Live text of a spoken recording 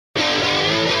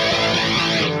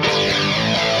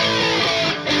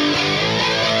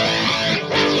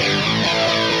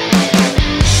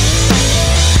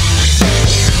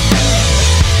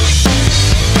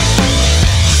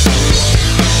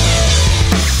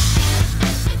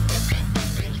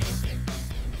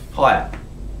Hi.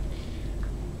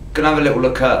 Gonna have a little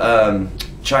look at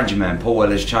Changing Man, Paul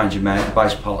Weller's Changing Man, the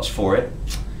bass parts for it.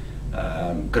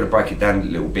 Gonna break it down into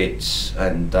little bits,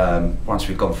 and once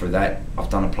we've gone through that,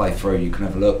 I've done a playthrough. You can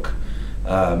have a look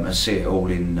and see it all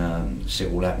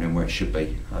happening where it should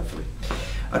be, hopefully.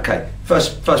 Okay,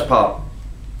 first part.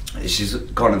 This is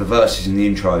kind of the verses in the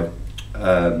intro.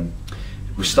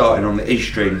 We're starting on the E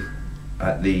string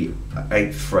at the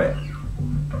 8th fret.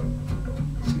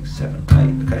 6, 7,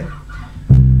 8. Okay.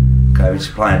 Okay, we're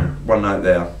just playing one note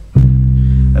there,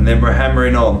 and then we're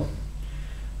hammering on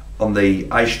the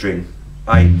A string,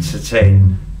 8 to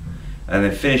 10, and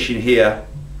then finishing here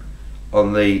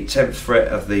on the 10th fret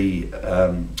of the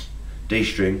D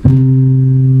string.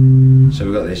 So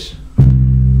we've got this.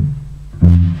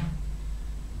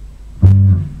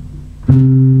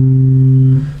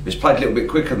 It's played a little bit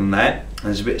quicker than that, and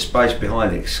there's a bit of space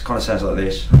behind it. It kind of sounds like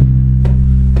this.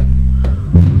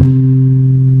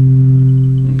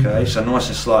 Okay, so nice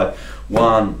and slow.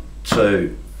 1,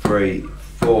 2, 3,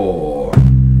 4.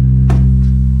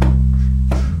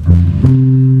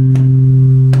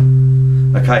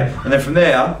 Okay, and then from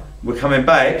there we're coming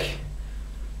back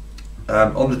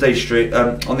on the D string,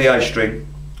 on the A string,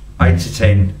 8 to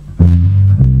 10,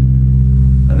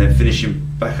 and then finishing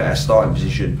back at our starting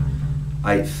position,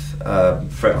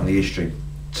 8th fret on the E string.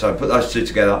 So put those two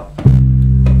together.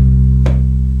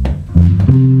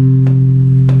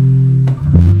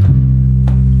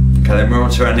 Okay, then we're on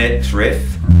to our next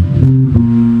riff.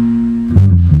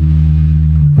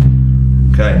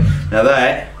 Okay, now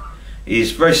that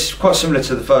is quite similar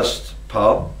to the first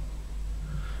part.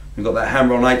 We've got that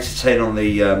hammer on 8 to 10 on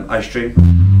the A string,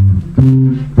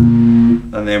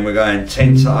 and then we're going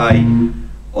 10 to A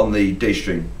on the D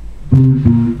string.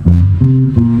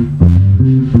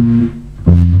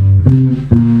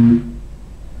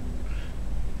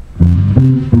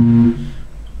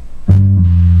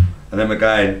 And then we're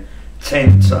going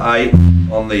 10 to 8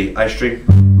 on the A string,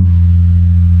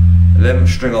 11th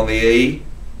string on the E,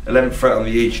 11th fret on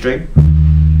the E string,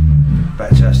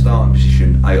 back to our starting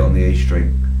position, 8 on the E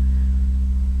string.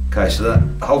 Okay, so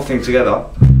that the whole thing together.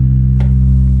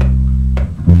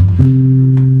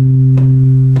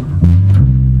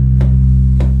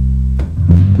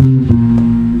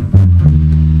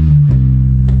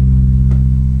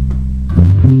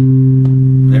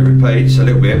 It repeats a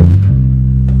little bit,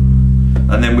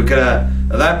 and then we're gonna,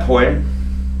 at that point,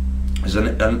 there's a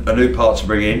new part to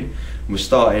bring in. We're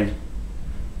starting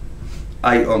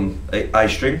 8 on A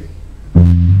string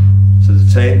to the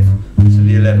 10th to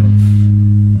the 11th.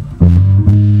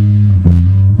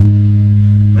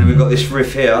 Then we've got this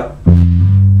riff here,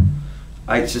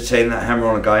 8 to 10, that hammer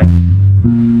on again.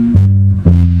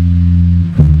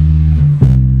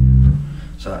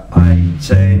 So 8,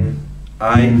 10,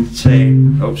 8,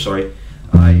 10, oh sorry,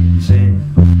 8, 10,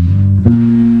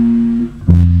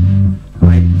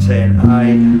 8, 10,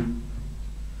 8.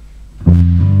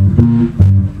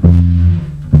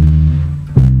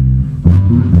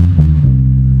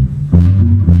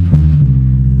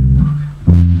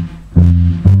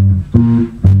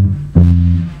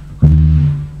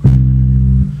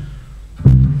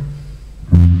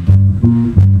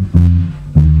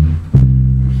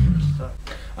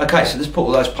 Okay, so let's put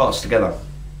all those parts together.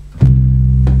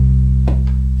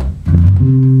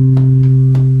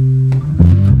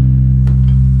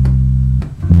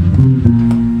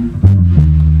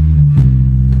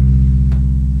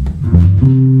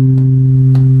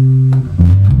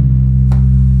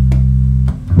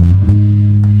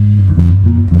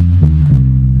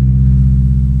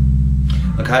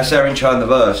 Okay, so our intro and the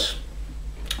verse.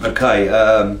 Okay,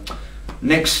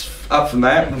 next up from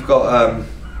that we've got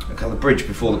the bridge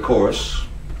before the chorus,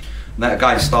 and that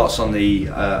again starts on the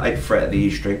 8th fret of the E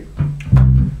string.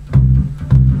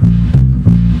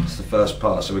 It's the first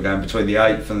part, so we're going between the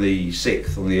 8th and the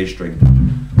 6th on the E string.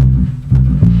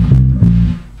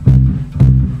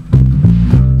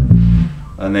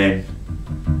 And then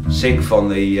 6th on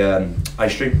the A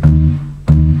string,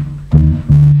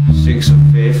 6th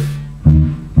and 5th,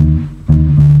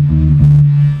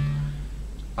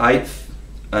 8th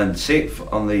and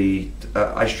 6th on the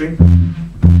A string,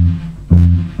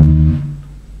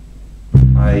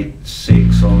 8,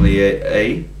 6 on the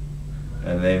E,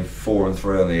 and then 4 and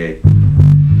 3 on the E.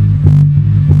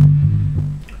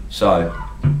 So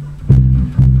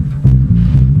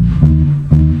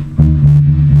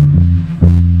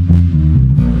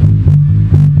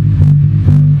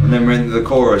and then we're into the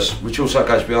chorus, which also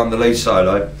goes behind the lead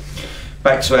solo.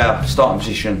 Back to our starting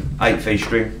position, 8th E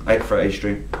string, 8th fret E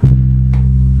string.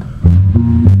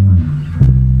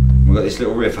 We've got this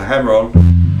little riff, a hammer on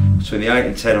between the 8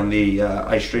 and 10 on the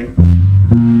A string.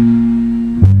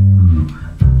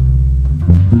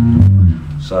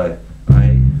 So A,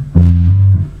 and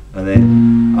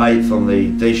then 8th on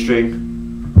the D string,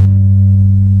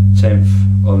 10th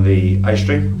on the A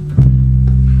string.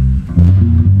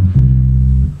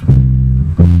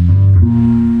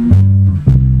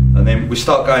 And then we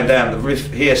start going down, the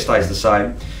riff here stays the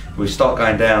same, we start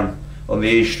going down on the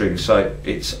E string, so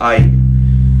it's 8,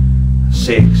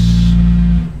 6,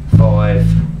 5,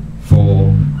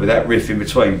 4, with that riff in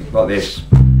between, like this.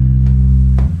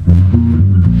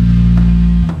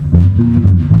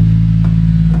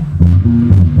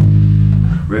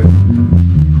 Riff.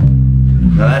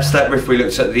 Now that's that riff we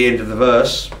looked at the end of the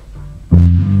verse.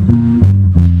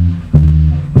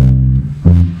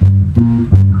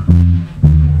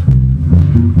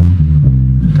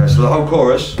 Okay, so the whole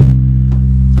chorus.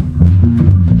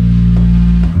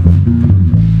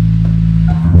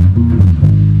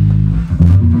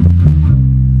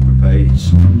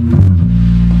 Repeats.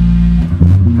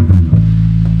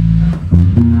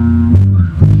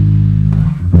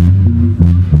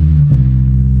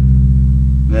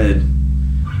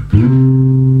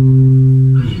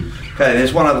 Okay,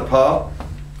 there's one other part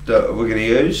that we're going to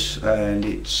use, and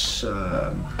it's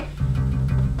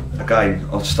again,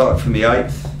 I'll start from the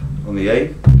 8th on the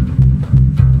E,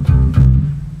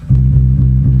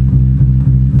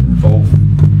 4th,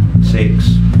 6,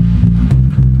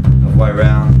 halfway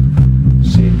around,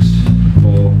 6,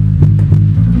 4.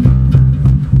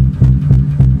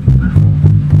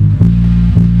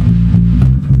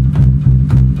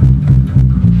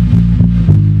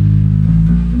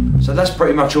 So that's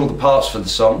pretty much all the parts for the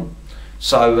song.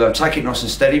 So take it nice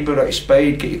and steady, build up your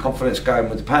speed, get your confidence going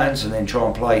with the patterns, and then try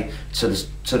and play to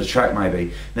the track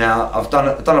maybe. Now I've done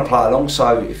a play along,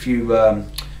 so if you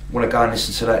want to go and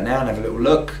listen to that now and have a little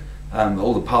look,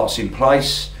 all the parts in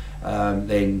place,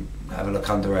 then have a look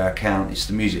under our account. It's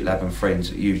the Music Lab and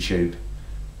Friends at YouTube,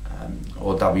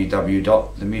 or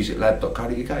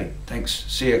www.themusiclab.co.uk. Thanks,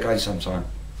 see you again sometime.